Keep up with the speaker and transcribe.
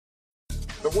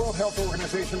The World Health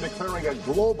Organization declaring a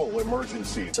global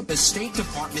emergency. The State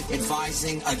Department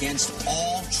advising against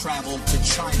all travel to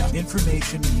China.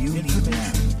 Information you need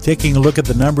now. Taking a look at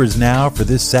the numbers now for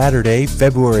this Saturday,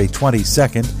 February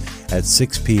 22nd at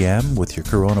 6 p.m. with your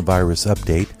coronavirus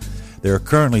update. There are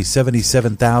currently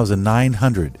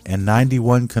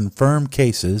 77,991 confirmed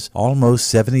cases, almost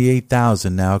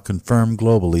 78,000 now confirmed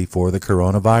globally for the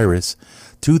coronavirus,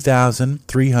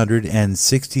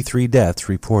 2,363 deaths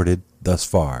reported thus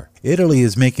far. Italy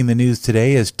is making the news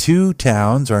today as 2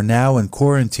 towns are now in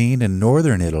quarantine in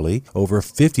northern Italy. Over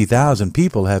 50,000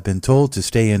 people have been told to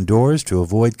stay indoors to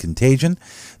avoid contagion.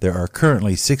 There are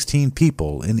currently 16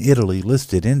 people in Italy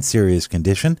listed in serious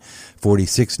condition.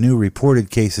 46 new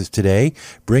reported cases today,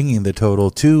 bringing the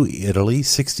total to Italy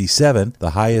 67,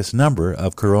 the highest number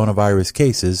of coronavirus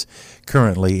cases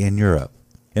currently in Europe.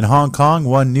 In Hong Kong,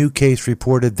 1 new case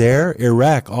reported there.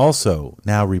 Iraq also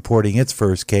now reporting its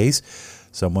first case,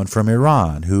 someone from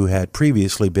Iran who had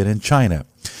previously been in China.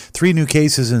 3 new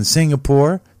cases in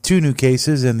Singapore, 2 new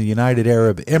cases in the United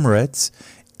Arab Emirates,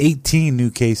 18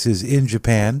 new cases in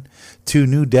Japan, 2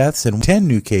 new deaths and 10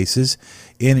 new cases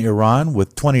in Iran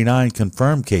with 29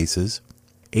 confirmed cases.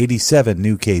 87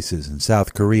 new cases in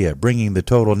South Korea, bringing the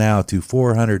total now to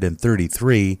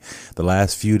 433 the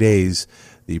last few days.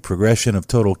 The progression of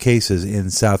total cases in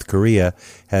South Korea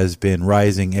has been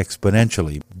rising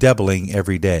exponentially, doubling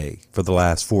every day for the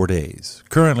last 4 days.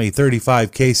 Currently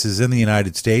 35 cases in the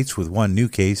United States, with 1 new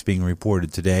case being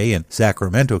reported today in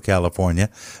Sacramento, California,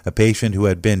 a patient who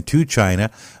had been to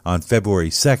China on February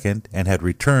 2nd and had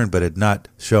returned but had not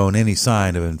shown any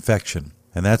sign of infection.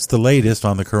 And that's the latest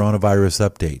on the coronavirus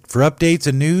update. For updates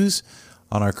and news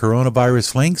on our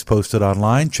coronavirus links posted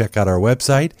online, check out our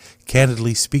website,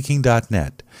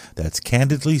 candidlyspeaking.net. That's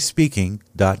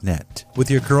candidlyspeaking.net.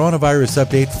 With your coronavirus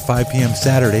update for 5 p.m.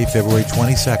 Saturday, February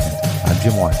 22nd, I'm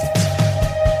Jim Watkins.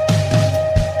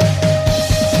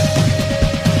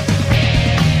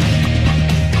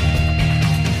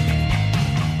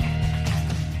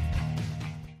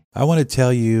 I want to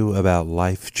tell you about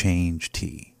Life Change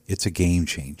Tea. It's a game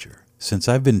changer. Since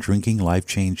I've been drinking Life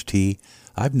Change Tea,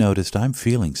 I've noticed I'm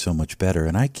feeling so much better,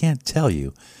 and I can't tell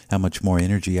you how much more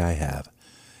energy I have.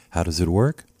 How does it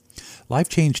work? Life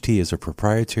Change Tea is a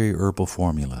proprietary herbal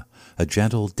formula, a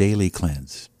gentle daily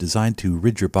cleanse designed to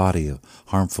rid your body of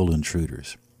harmful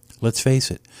intruders. Let's face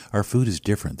it, our food is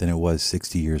different than it was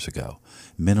 60 years ago.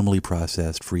 Minimally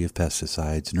processed, free of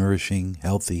pesticides, nourishing,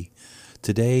 healthy.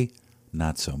 Today,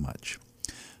 not so much.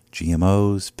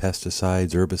 GMOs,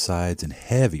 pesticides, herbicides, and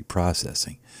heavy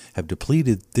processing have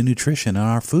depleted the nutrition in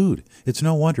our food. It's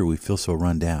no wonder we feel so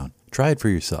run down. Try it for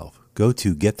yourself. Go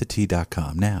to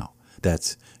getthetea.com now.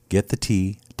 That's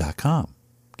getthetea.com.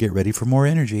 Get ready for more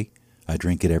energy. I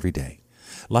drink it every day.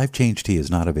 Life Change Tea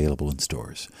is not available in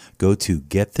stores. Go to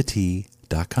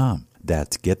getthetea.com.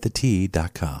 That's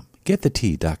getthetea.com.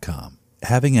 Getthetea.com.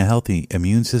 Having a healthy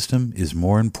immune system is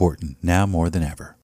more important now more than ever.